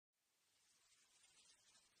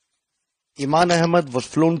Iman Ahmed was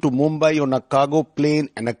flown to Mumbai on a cargo plane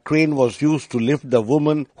and a crane was used to lift the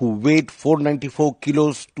woman who weighed 494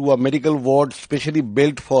 kilos to a medical ward specially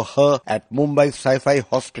built for her at Mumbai Sci-Fi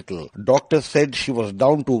Hospital. Doctors said she was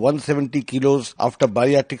down to 170 kilos after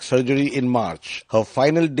bariatric surgery in March. Her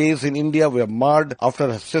final days in India were marred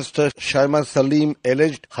after her sister Shaima Salim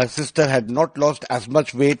alleged her sister had not lost as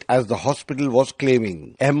much weight as the hospital was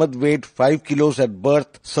claiming. Ahmed weighed 5 kilos at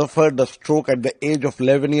birth, suffered a stroke at the age of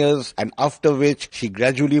 11 years and after which she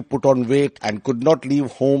gradually put on weight and could not leave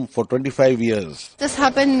home for 25 years. This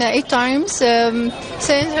happened 8 times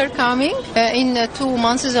since her coming in 2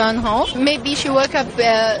 months and a half. Maybe she woke up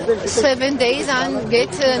 7 days and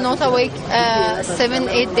get not awake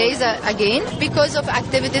 7-8 days again because of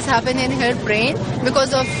activities happening in her brain,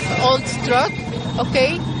 because of old stroke.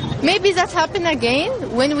 Okay. Maybe that happened again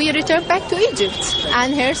when we return back to Egypt.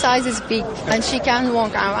 And her size is big and she can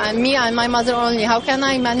walk. Me and my mother only. How can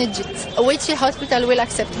I manage it? Which hospital will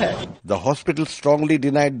accept her? The hospital strongly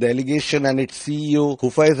denied the allegation and its CEO,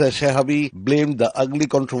 Hufaiza Shahabi, blamed the ugly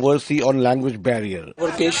controversy on language barrier.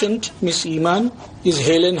 Our patient, Miss Iman, is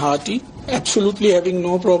hale and hearty, absolutely having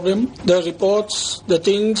no problem. The reports, the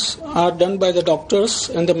things are done by the doctors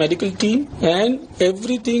and the medical team, and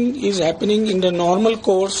everything is happening in the normal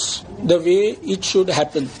course, the way it should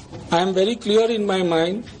happen. I am very clear in my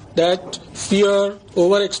mind that fear,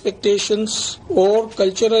 over expectations, or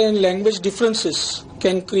cultural and language differences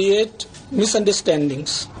can create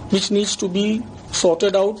misunderstandings, which needs to be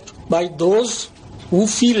sorted out by those who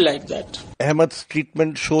feel like that. Ahmed's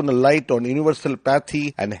treatment shone a light on universal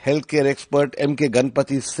pathy, and healthcare expert M.K.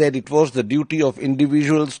 Ganpati said it was the duty of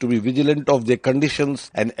individuals to be vigilant of their conditions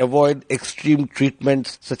and avoid extreme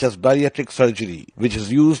treatments such as bariatric surgery, which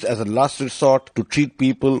is used as a last resort to treat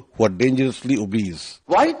people who are dangerously obese.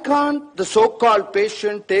 Why can't the so-called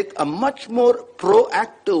patient take a much more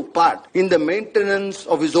proactive part in the maintenance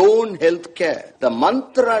of his own health care? The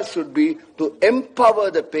mantra should be to empower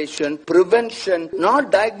the patient, prevention,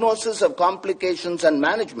 not diagnosis of complications and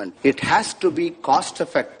management. It has to be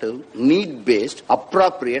cost-effective, need-based,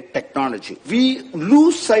 appropriate technology. We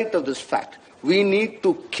lose sight of this fact. We need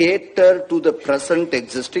to cater to the present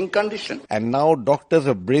existing condition. And now doctors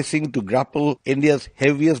are bracing to grapple India's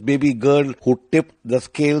heaviest baby girl who tipped the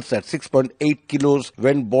scales at 6.8 kilos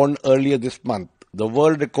when born earlier this month. The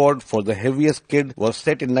world record for the heaviest kid was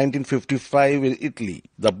set in 1955 in Italy.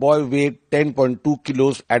 The boy weighed 10.2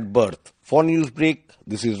 kilos at birth. For Newsbreak,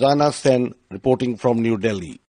 this is Rana Sen reporting from New Delhi.